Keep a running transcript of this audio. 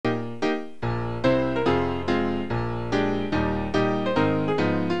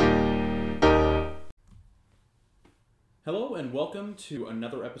Hello and welcome to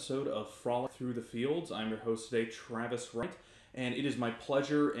another episode of Frolic Through the Fields. I'm your host today, Travis Wright, and it is my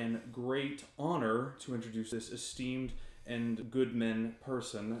pleasure and great honor to introduce this esteemed and good men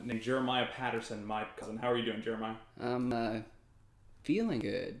person named Jeremiah Patterson, my cousin. How are you doing, Jeremiah? I'm feeling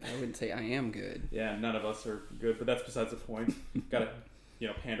good. I wouldn't say I am good. Yeah, none of us are good, but that's besides the point. Gotta,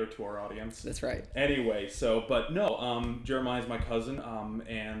 pander to our audience. That's right. Anyway, Jeremiah is my cousin,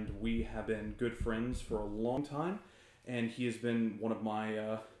 and we have been good friends for a long time. And he has been one of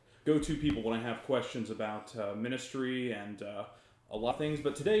my go-to people when I have questions about ministry and a lot of things.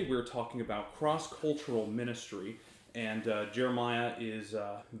 But today we're talking about cross-cultural ministry, and Jeremiah is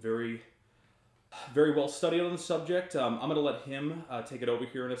very, very well studied on the subject. I'm going to let him take it over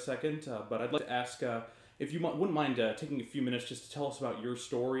here in a second, but I'd like to ask if you wouldn't mind taking a few minutes just to tell us about your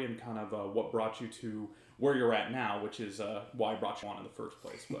story and kind of what brought you to where you're at now, which is why I brought you on in the first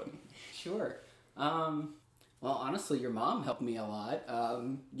place. But Sure. Well, honestly, your mom helped me a lot,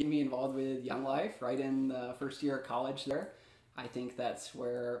 getting me involved with Young Life right in the first year of college there. I think that's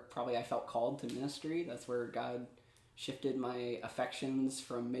where probably I felt called to ministry. That's where God shifted my affections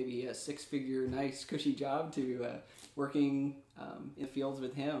from maybe a six-figure, nice, cushy job to working in the fields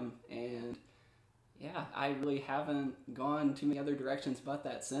with him. And yeah, I really haven't gone too many other directions but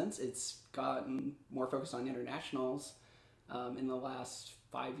that since. It's gotten more focused on internationals in the last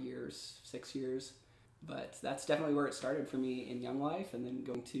 5 years, 6 years. But that's definitely where it started for me in Young Life, and then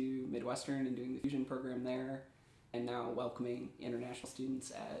going to Midwestern and doing the Fusion program there, and now welcoming international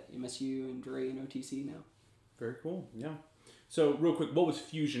students at MSU and Drury and OTC now. Very cool, yeah. So real quick, what was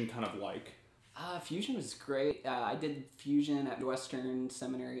Fusion kind of like? Fusion was great. I did Fusion at Midwestern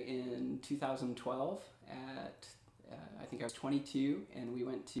Seminary in 2012 at, I think I was 22, and we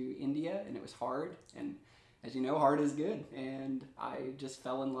went to India, and it was hard, and as you know, hard is good, and I just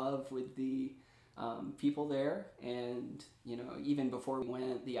fell in love with the people there, and even before we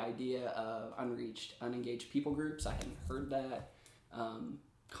went, the idea of unreached, unengaged people groups, I hadn't heard that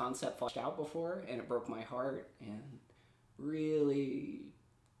concept fleshed out before, and it broke my heart and really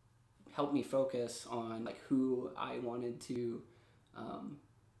helped me focus on who I wanted to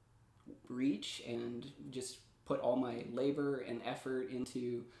reach, and just put all my labor and effort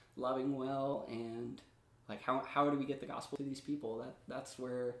into loving well, and how do we get the gospel to these people? That's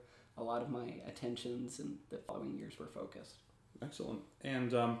where a lot of my attentions in the following years were focused. Excellent.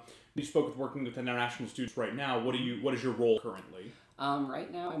 And you spoke with working with international students right now. What is your role currently?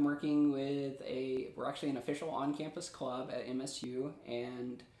 Right now I'm working with we're actually an official on-campus club at MSU,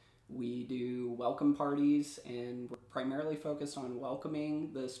 and we do welcome parties, and we're primarily focused on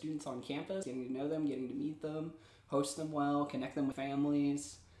welcoming the students on campus, getting to know them, getting to meet them, host them well, connect them with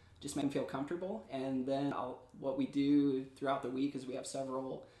families, just make them feel comfortable. And then what we do throughout the week is we have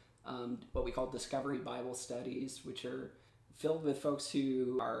several what we call Discovery Bible Studies, which are filled with folks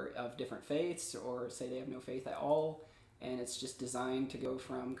who are of different faiths or say they have no faith at all. And it's just designed to go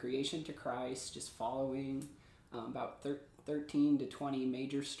from creation to Christ, just following about 13 to 20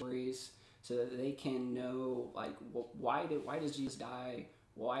 major stories so that they can know, why does Jesus die?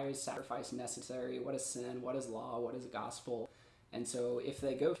 Why is sacrifice necessary? What is sin? What is law? What is gospel? And so if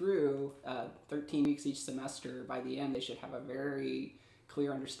they go through 13 weeks each semester, by the end they should have a very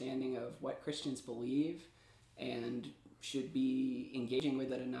clear understanding of what Christians believe, and should be engaging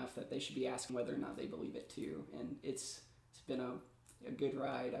with it enough that they should be asking whether or not they believe it too. And it's been a good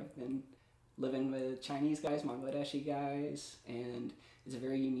ride. I've been living with Chinese guys, Bangladeshi guys, and it's a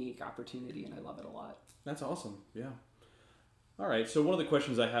very unique opportunity, and I love it a lot. That's awesome. Yeah. All right. So one of the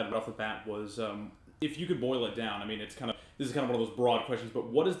questions I had right off the bat was, if you could boil it down. I mean, this is kind of one of those broad questions, but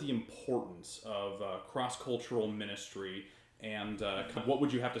what is the importance of cross-cultural ministry? And what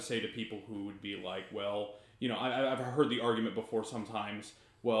would you have to say to people who would be like, well, I've heard the argument before sometimes,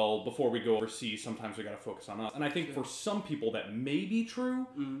 well, before we go overseas, sometimes we got to focus on us. And I think for some people that may be true,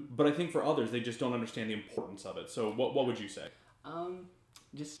 but I think for others, they just don't understand the importance of it. So what would you say?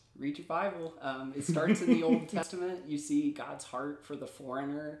 Just read your Bible. It starts in the Old Testament. You see God's heart for the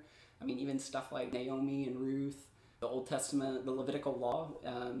foreigner. I mean, even stuff like Naomi and Ruth, the Old Testament, the Levitical law,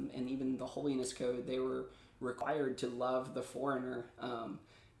 and even the Holiness Code, they were required to love the foreigner.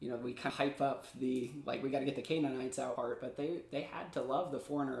 We kind of hype up we got to get the Canaanites out part, but they had to love the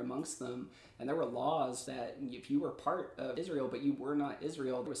foreigner amongst them. And there were laws that if you were part of Israel but you were not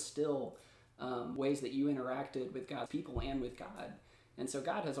Israel, there was still ways that you interacted with God's people and with God. And so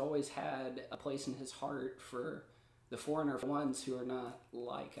God has always had a place in his heart for the foreigner, for ones who are not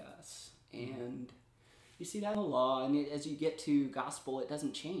like us. And you see that in the law, and as you get to gospel, it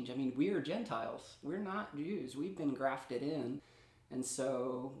doesn't change. I mean, we are Gentiles. We're not Jews. We've been grafted in. And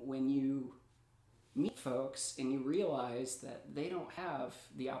so when you meet folks and you realize that they don't have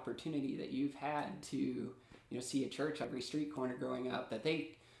the opportunity that you've had to, see a church on every street corner growing up, that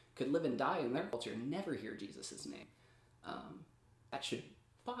they could live and die in their culture and never hear Jesus' name. That should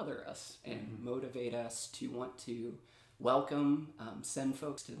bother us and motivate us to want to welcome, send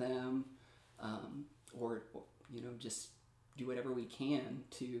folks to them, or just do whatever we can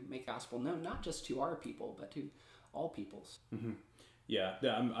to make gospel known, not just to our people, but to all peoples. Mm-hmm. Yeah,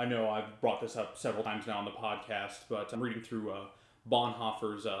 I know I've brought this up several times now on the podcast, but I'm reading through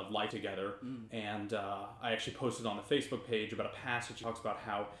Bonhoeffer's Life Together, and I actually posted on the Facebook page about a passage that talks about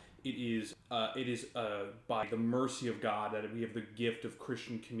how it is by the mercy of God that we have the gift of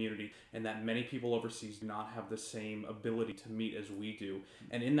Christian community, and that many people overseas do not have the same ability to meet as we do.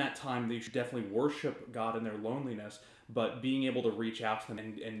 And in that time, they should definitely worship God in their loneliness, but being able to reach out to them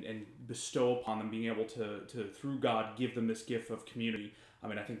and bestow upon them, being able to through God give them this gift of community. I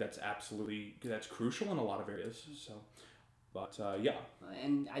mean, I think that's crucial in a lot of areas. So, but yeah.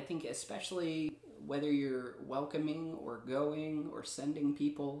 And I think especially whether you're welcoming or going or sending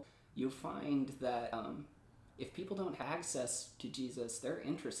people, you'll find that if people don't have access to Jesus, they're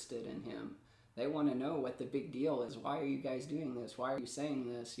interested in him. They want to know what the big deal is. Why are you guys doing this? Why are you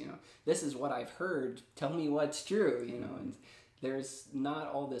saying this? This is what I've heard. Tell me what's true, and there's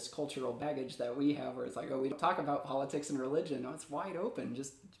not all this cultural baggage that we have where it's like, oh, we don't talk about politics and religion. No, it's wide open.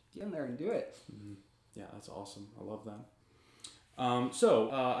 Just get in there and do it. Mm-hmm. Yeah, that's awesome. I love that. So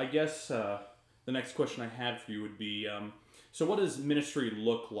I guess the next question I had for you would be, so what does ministry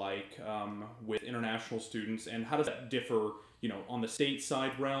look like with international students, and how does that differ, on the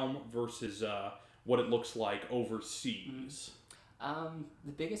stateside realm versus what it looks like overseas?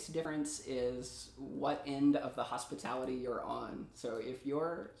 The biggest difference is what end of the hospitality you're on. So if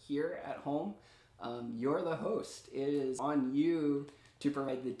you're here at home, you're the host. It is on you to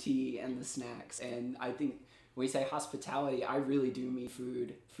provide the tea and the snacks. And I think when we say hospitality, I really do mean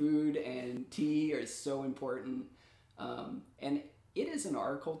food. Food and tea are so important. And it is in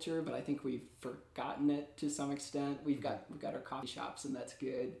our culture, but I think we've forgotten it to some extent. We've got our coffee shops, and that's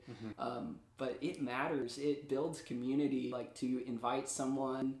good. But it matters. It builds community. Like, to invite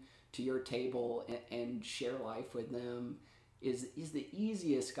someone to your table and share life with them is the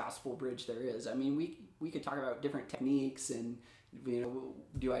easiest gospel bridge there is. I mean, we could talk about different techniques and,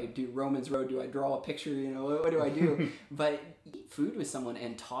 do I do Romans Road? Do I draw a picture? What do I do? But eat food with someone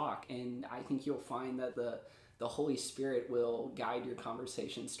and talk, and I think you'll find that the Holy Spirit will guide your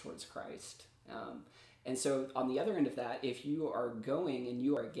conversations towards Christ. And so on the other end of that, if you are going and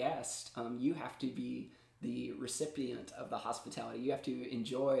you are a guest, you have to be the recipient of the hospitality. You have to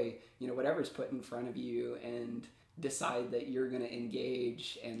enjoy, whatever's put in front of you and decide that you're going to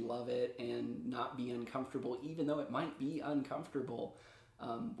engage and love it and not be uncomfortable, even though it might be uncomfortable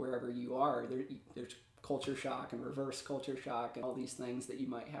wherever you are. There's culture shock and reverse culture shock and all these things that you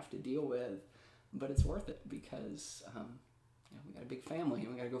might have to deal with. But it's worth it because we got a big family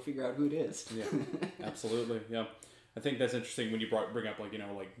and we got to go figure out who it is. Yeah, absolutely. Yeah, I think that's interesting when you bring up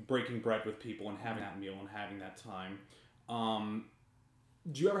like breaking bread with people and having that meal and having that time.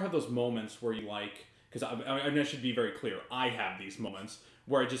 Do you ever have those moments where you because I should be very clear, I have these moments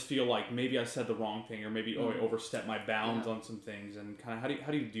where I just feel like maybe I said the wrong thing or maybe I overstepped my bounds on some things, and kind of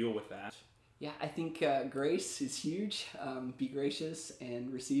how do you deal with that? Yeah, I think grace is huge. Be gracious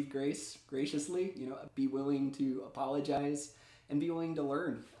and receive grace graciously. Be willing to apologize and be willing to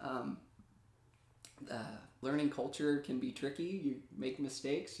learn. Learning culture can be tricky. You make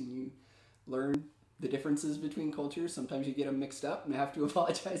mistakes and you learn the differences between cultures. Sometimes you get them mixed up and have to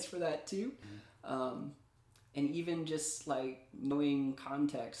apologize for that too. And even just like knowing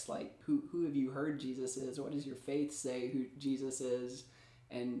context, like who have you heard Jesus is? What does your faith say who Jesus is?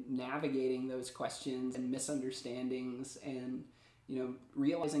 And navigating those questions and misunderstandings and,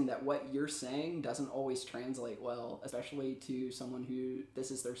 realizing that what you're saying doesn't always translate well, especially to someone who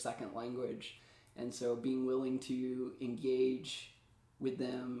this is their second language. And so being willing to engage with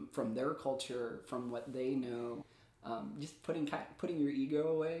them from their culture, from what they know, just putting your ego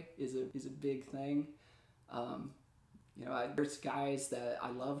away is a big thing. There's guys that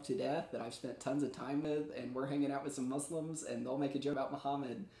I love to death that I've spent tons of time with, and we're hanging out with some Muslims, and they'll make a joke about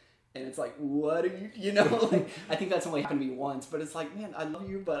Muhammad, and it's like, what are you, like, I think that's only happened to me once, but it's like, man, I love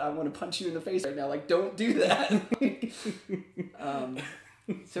you, but I want to punch you in the face right now. Like, don't do that.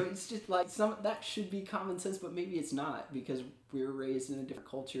 So it's just like that should be common sense, but maybe it's not, because we were raised in a different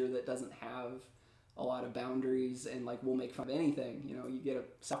culture that doesn't have a lot of boundaries, and like we'll make fun of anything. You get a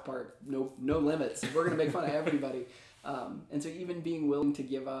South Park, no limits. We're gonna make fun of everybody. And so even being willing to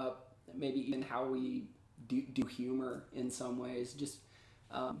give up, maybe even how we do humor in some ways, just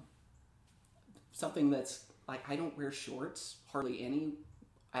something that's like, I don't wear shorts hardly any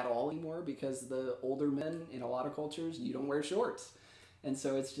at all anymore, because the older men in a lot of cultures, you don't wear shorts. And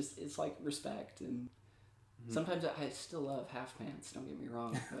so it's like respect. And sometimes I still love half pants, don't get me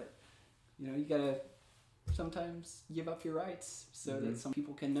wrong, but you gotta sometimes give up your rights so that some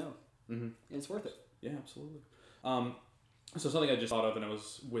people can know. And it's worth it. Yeah, absolutely. So something I just thought of, and it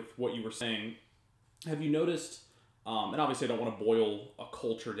was with what you were saying. Have you noticed? And obviously, I don't want to boil a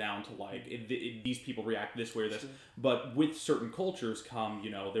culture down to like these people react this way or this, but with certain cultures come,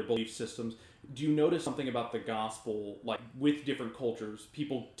 their belief systems. Do you notice something about the gospel, like with different cultures,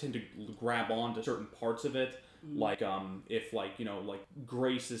 people tend to grab on to certain parts of it? Like, if like, like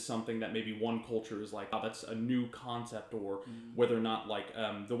grace is something that maybe one culture is like, oh, that's a new concept, or whether or not like,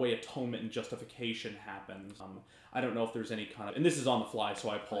 the way atonement and justification happens. I don't know if there's any kind of, and this is on the fly, so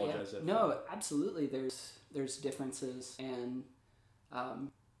I apologize. No, absolutely. There's differences, and,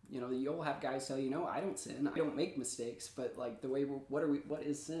 you'll have guys tell you, I don't sin, I don't make mistakes, but like the way what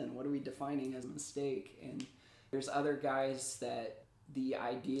is sin? What are we defining as a mistake? And there's other guys that the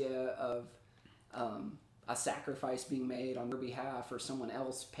idea of, a sacrifice being made on their behalf or someone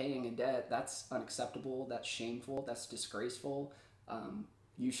else paying a debt, that's unacceptable, that's shameful, that's disgraceful.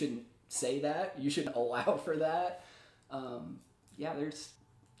 You shouldn't say that. You shouldn't allow for that.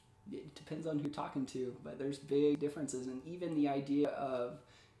 It depends on who you're talking to, but there's big differences. And even the idea of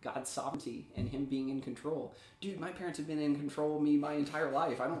God's sovereignty and him being in control. Dude, my parents have been in control of me my entire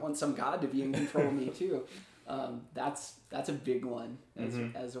life. I don't want some God to be in control of me too. That's a big one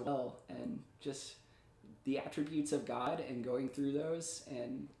as well. And just the attributes of God and going through those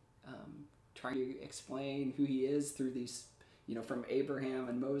and trying to explain who he is through these, from Abraham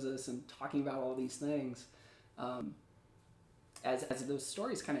and Moses and talking about all these things. As those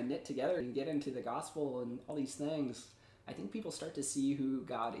stories kind of knit together and get into the gospel and all these things, I think people start to see who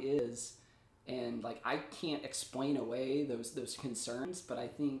God is. And like, I can't explain away those concerns, but I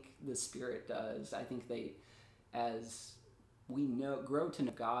think the Spirit does. I think as we grow to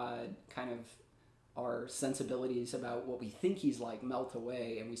know God, kind of our sensibilities about what we think he's like melt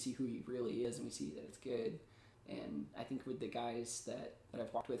away, and we see who he really is, and we see that it's good. And I think with the guys that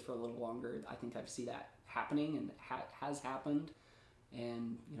I've walked with for a little longer, I think I see that happening, and has happened.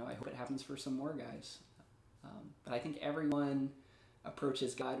 And, I hope it happens for some more guys. But I think everyone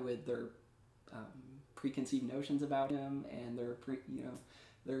approaches God with their preconceived notions about him, and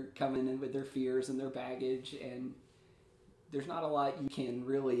they're coming in with their fears and their baggage, and there's not a lot you can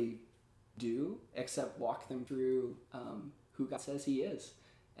really do except walk them through who God says he is.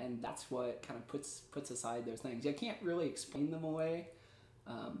 And that's what kind of puts aside those things. You can't really explain them away,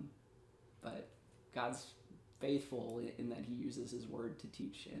 but God's faithful in that he uses his word to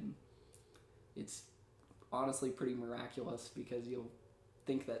teach, and it's honestly pretty miraculous, because you'll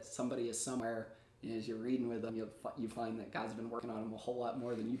think that somebody is somewhere, and as you're reading with them, you find that God's been working on them a whole lot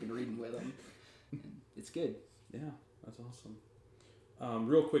more than you've been reading with them. And it's good. Yeah, that's awesome.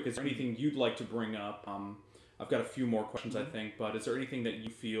 Real quick, is there anything you'd like to bring up? I've got a few more questions, I think, but is there anything that you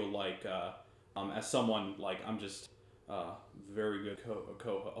feel like, as someone, like, I'm just very good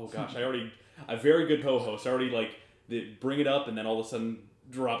oh gosh, a very good co-host. I already, bring it up and then all of a sudden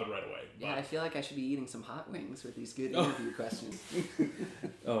drop it right away. But, yeah, I feel like I should be eating some hot wings with these good interview questions.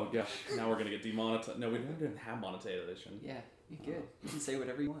 Oh gosh, now we're going to get demonetized. No, we didn't have monetization. Yeah, you're good. You can say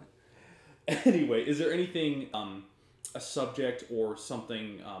whatever you want. Anyway, is there anything, a subject or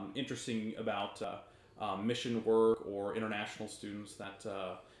something interesting about mission work or international students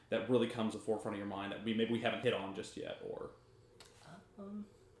that really comes to the forefront of your mind that maybe we haven't hit on just yet? Or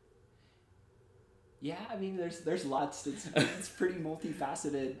yeah, I mean, there's lots. It's pretty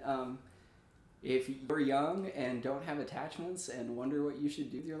multifaceted. If you're young and don't have attachments and wonder what you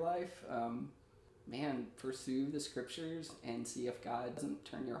should do with your life, pursue the scriptures and see if God doesn't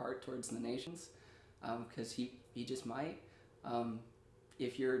turn your heart towards the nations, because he just might.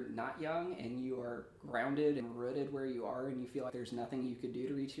 If you're not young and you are grounded and rooted where you are and you feel like there's nothing you could do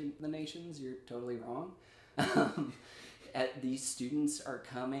to reach the nations, you're totally wrong. These students are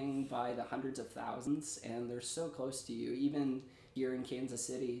coming by the hundreds of thousands, and they're so close to you. Even here in Kansas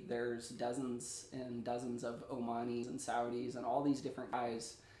City, there's dozens and dozens of Omanis and Saudis and all these different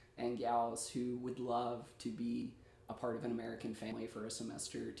guys and gals who would love to be a part of an American family for a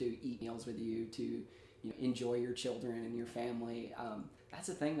semester, to eat meals with you, to enjoy your children and your family. That's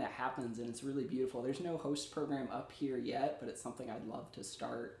a thing that happens, and it's really beautiful. There's no host program up here yet, but it's something I'd love to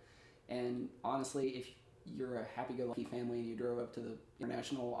start. And honestly, if you're a happy-go-lucky family and you drove up to the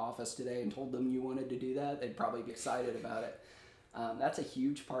international office today and told them you wanted to do that, they'd probably be excited about it. That's a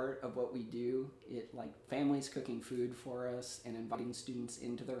huge part of what we do. Families cooking food for us and inviting students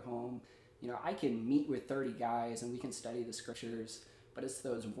into their home I can meet with 30 guys and we can study the scriptures, but it's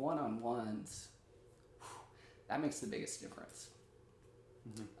those one-on-ones that makes the biggest difference.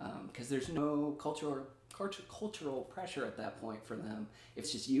 Because there's no cultural pressure at that point for them. If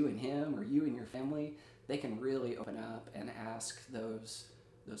it's just you and him or you and your family, they can really open up and ask those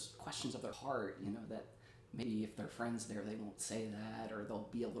questions of their heart, that maybe if their friends there, they won't say that, or they'll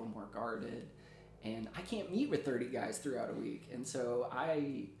be a little more guarded. And I can't meet with 30 guys throughout a week. And so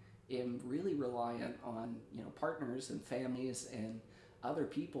I am really reliant on, partners and families and other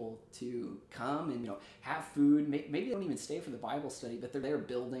people to come and, have food. Maybe they don't even stay for the Bible study, but they're there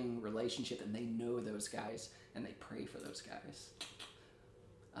building relationship and they know those guys and they pray for those guys.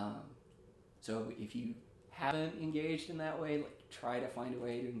 So if you haven't engaged in that way, try to find a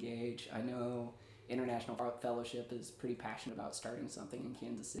way to engage. I know International Fellowship is pretty passionate about starting something in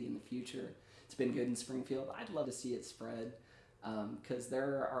Kansas City in the future. It's been good in Springfield. I'd love to see it spread because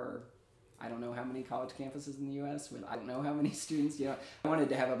there are, I don't know how many college campuses in the U.S. with I don't know how many students. I wanted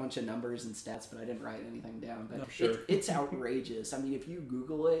to have a bunch of numbers and stats, but I didn't write anything down. But it's outrageous. I mean, if you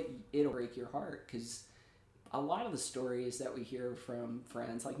Google it, it'll break your heart because a lot of the stories that we hear from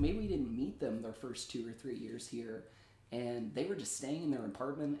friends, maybe we didn't meet them their first 2 or 3 years here, and they were just staying in their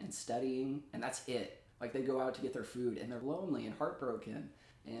apartment and studying, and that's it. They go out to get their food, and they're lonely and heartbroken,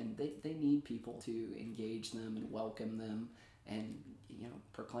 and they need people to engage them and welcome them and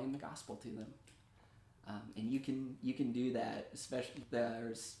proclaim the gospel to them. And you can do that. Especially there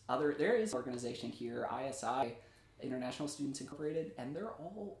is an organization here, ISI, International Students Incorporated, and they're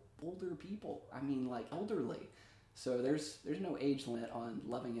all older people. I mean, elderly. So there's no age limit on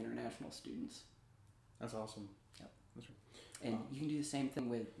loving international students. That's awesome. Yep. That's right. And you can do the same thing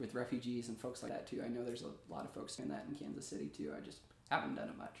with refugees and folks like that too. I know there's a lot of folks doing that in Kansas City too. I just haven't done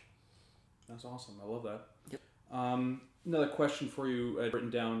it much. That's awesome. I love that. Yep. Another question for you I've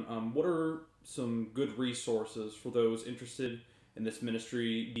written down. What are some good resources for those interested in this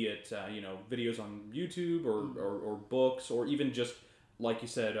ministry, be it videos on YouTube or books, or even just, like you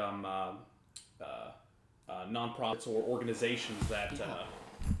said, nonprofits or organizations that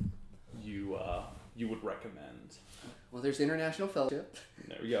you would recommend? Well, there's International Fellowship.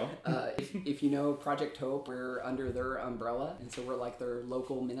 There we go. If you know Project Hope, we're under their umbrella, and so we're their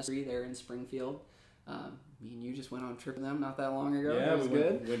local ministry there in Springfield. Me and you just went on a trip with them not that long ago. Yeah, that was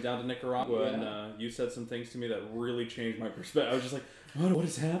good. Went down to Nicaragua, and you said some things to me that really changed my perspective. I was just like, what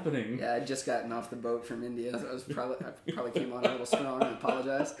is happening? Yeah, I'd just gotten off the boat from India, so I probably came on a little strong. I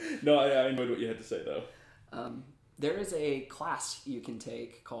apologize. No, I enjoyed what you had to say, though. There is a class you can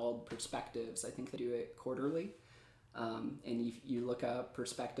take called Perspectives. I think they do it quarterly. And if you look up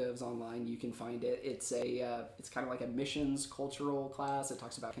Perspectives online, you can find it. It's kind of like a missions cultural class. It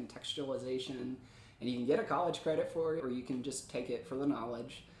talks about contextualization, and you can get a college credit for it, or you can just take it for the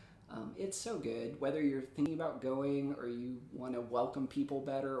knowledge. It's so good. Whether you're thinking about going, or you want to welcome people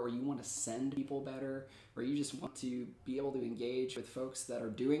better, or you want to send people better, or you just want to be able to engage with folks that are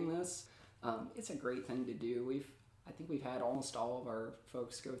doing this, it's a great thing to do. I think we've had almost all of our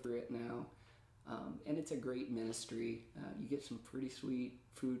folks go through it now. And it's a great ministry. You get some pretty sweet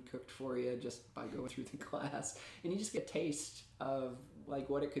food cooked for you just by going through the class, and you just get a taste of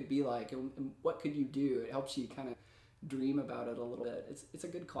what it could be like and what could you do. It helps you kind of dream about it a little bit. It's a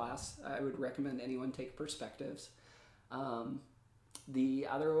good class. I would recommend anyone take Perspectives. The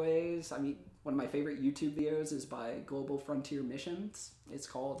other ways, one of my favorite YouTube videos is by Global Frontier Missions. It's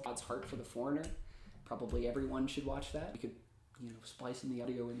called God's Heart for the Foreigner. Probably everyone should watch that. You could splicing the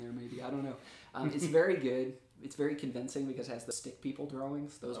audio in there maybe. I don't know. It's very good. It's very convincing because it has the stick people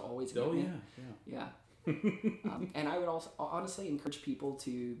drawings. Those always get me. Yeah. And I would also honestly encourage people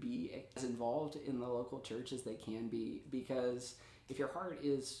to be as involved in the local church as they can be, because if your heart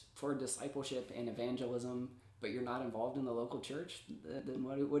is for discipleship and evangelism, but you're not involved in the local church, then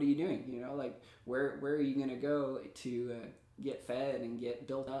what are you doing? Where are you going to go to get fed and get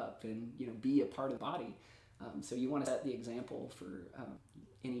built up and be a part of the body? So you want to set the example for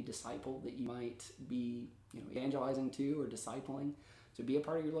any disciple that you might be evangelizing to or discipling. So be a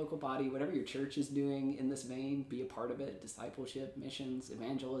part of your local body. Whatever your church is doing in this vein, be a part of it. Discipleship, missions,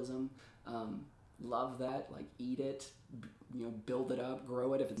 evangelism. Love that. Eat it. Build it up.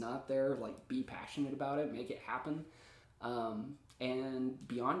 Grow it if it's not there. Be passionate about it. Make it happen. And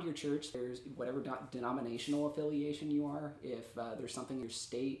beyond your church, there's whatever denominational affiliation you are. If there's something in your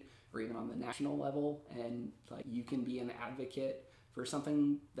state or even on the national level, and you can be an advocate for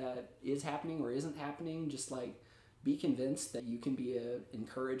something that is happening or isn't happening, just be convinced that you can be an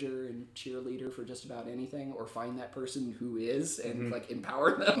encourager and cheerleader for just about anything, or find that person who is and like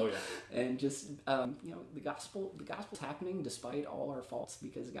empower them. Oh yeah. And just the gospel's happening despite all our faults,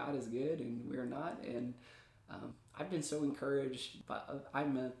 because God is good and we're not. And I've been so encouraged. But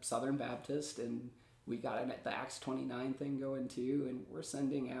I'm a Southern Baptist, and we got the Acts 29 thing going too, and we're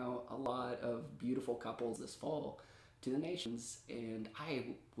sending out a lot of beautiful couples this fall to the nations, and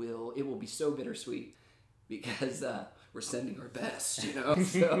it will be so bittersweet, because we're sending our best,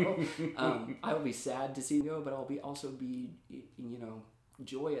 So I will be sad to see them go, but I'll also be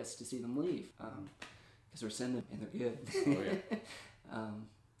joyous to see them leave, because we're sending them and they're good. Oh yeah.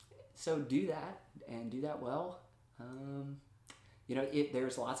 So do that, and do that well.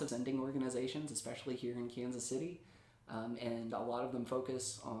 There's lots of sending organizations, especially here in Kansas City, and a lot of them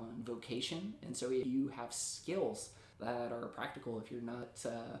focus on vocation. And so if you have skills that are practical, if you're not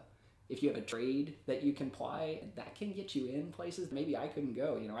if you have a trade that you can apply, that can get you in places maybe I couldn't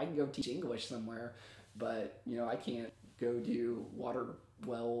go. I can go teach English somewhere, but I can't go do water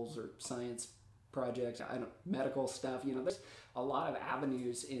wells or science projects, medical stuff. There's a lot of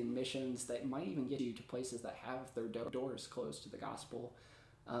avenues in missions that might even get you to places that have their doors closed to the gospel.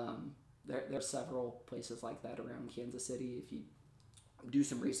 There are several places like that around Kansas City. If you do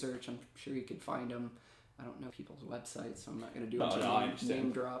some research, I'm sure you could find them. I don't know people's websites, so I'm not going to do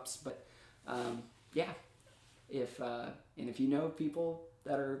name drops. But if you know people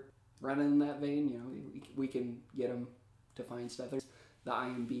that are running in that vein, we can get them to find stuff. There's the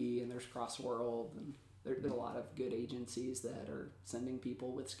IMB, and there's Crossworld, and there's a lot of good agencies that are sending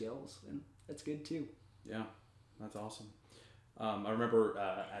people with skills, and that's good too. Yeah, that's awesome. I remember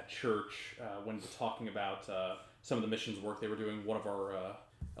at church when talking about some of the missions work they were doing, one of our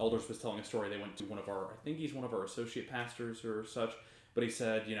elders was telling a story. They went to I think he's one of our associate pastors or such, but he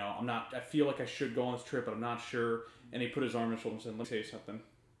said, I feel like I should go on this trip, but I'm not sure. And he put his arm on his shoulder and said, let me tell you something.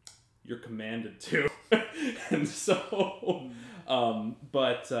 You're commanded to. And so, I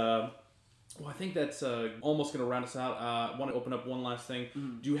think that's almost going to round us out. I want to open up one last thing.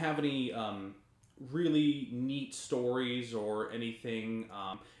 Do you have any really neat stories or anything?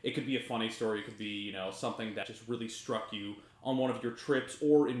 It could be a funny story. It could be, something that just really struck you on one of your trips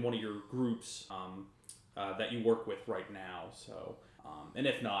or in one of your groups that you work with right now. So, and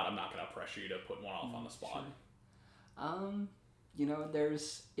if not, I'm not going to pressure you to put one off on the spot. Sure.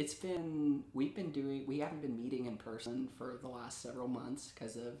 We haven't been meeting in person for the last several months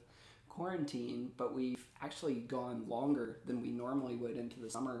because of quarantine, but we've actually gone longer than we normally would into the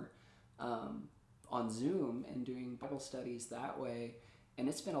summer on Zoom and doing Bible studies that way. And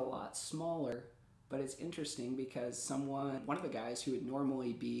it's been a lot smaller, but it's interesting because one of the guys who would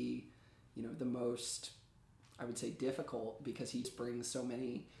normally be, the most, I would say, difficult, because he just brings so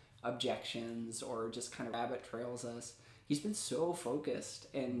many objections or just kind of rabbit trails us. He's been so focused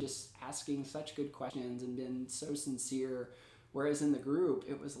and just asking such good questions and been so sincere. Whereas in the group,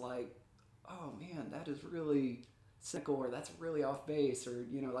 it was like, oh man, that is really cynical, or that's really off base, or,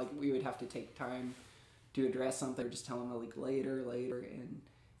 we would have to take time to address something or just tell him later. And,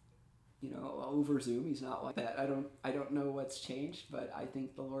 over Zoom, he's not like that. I don't know what's changed, but I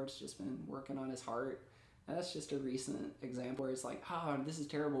think the Lord's just been working on his heart. And that's just a recent example where it's like, this is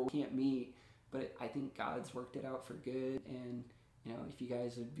terrible, we can't meet. But I think God's worked it out for good. And, if you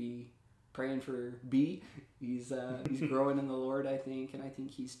guys would be praying for B, he's growing in the Lord, I think. And I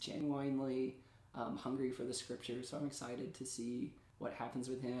think he's genuinely hungry for the scriptures. So I'm excited to see what happens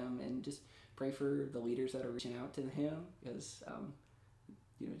with him, and just pray for the leaders that are reaching out to him, because,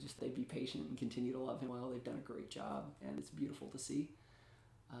 just they be patient and continue to love him well. They've done a great job, and it's beautiful to see.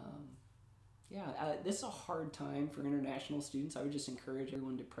 This is a hard time for international students. I would just encourage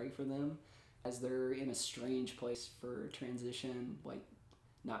everyone to pray for them, as they're in a strange place for transition, like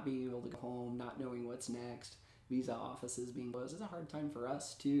not being able to go home, not knowing what's next, visa offices being closed. It's a hard time for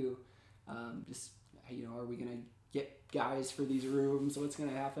us too. Are we going to get guys for these rooms? What's going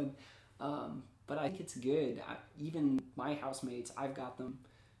to happen? But I think it's good. Even my housemates, I've got them.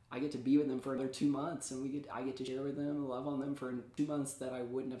 I get to be with them for another 2 months, and I get to share with them and love on them for 2 months that I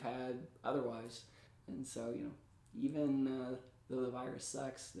wouldn't have had otherwise. And so, even though the virus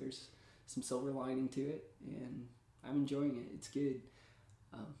sucks, there's some silver lining to it, and I'm enjoying it. It's good,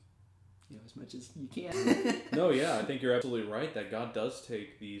 as much as you can. No, yeah, I think you're absolutely right that God does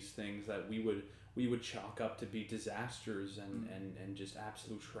take these things that we would chalk up to be disasters and just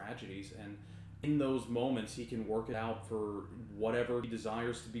absolute tragedies, and in those moments he can work it out for whatever he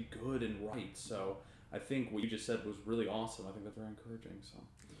desires to be good and right. So I think what you just said was really awesome. I think that's very encouraging. So,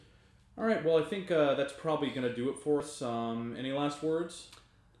 all right, well, I think that's probably going to do it for us. Any last words?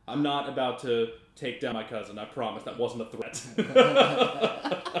 I'm not about to take down my cousin. I promise that wasn't a threat.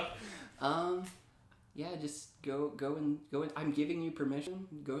 Yeah, just go and. I'm giving you permission.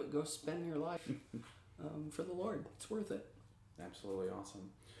 Go spend your life for the Lord. It's worth it. Absolutely awesome.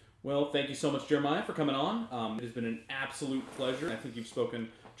 Well, thank you so much, Jeremiah, for coming on. It has been an absolute pleasure. I think you've spoken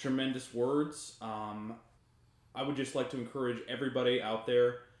tremendous words. I would just like to encourage everybody out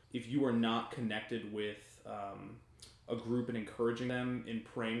there, if you are not connected with a group and encouraging them and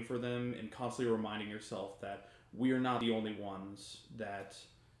praying for them and constantly reminding yourself that we are not the only ones that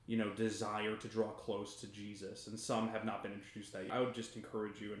desire to draw close to Jesus, and some have not been introduced to that. I would just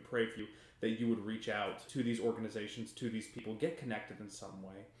encourage you and pray for you that you would reach out to these organizations, to these people, get connected in some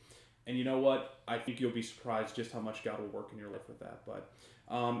way. And you know what? I think you'll be surprised just how much God will work in your life with that. But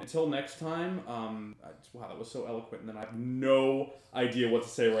until next time, wow, that was so eloquent, and then I have no idea what to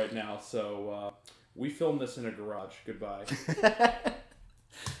say right now. So we filmed this in a garage. Goodbye.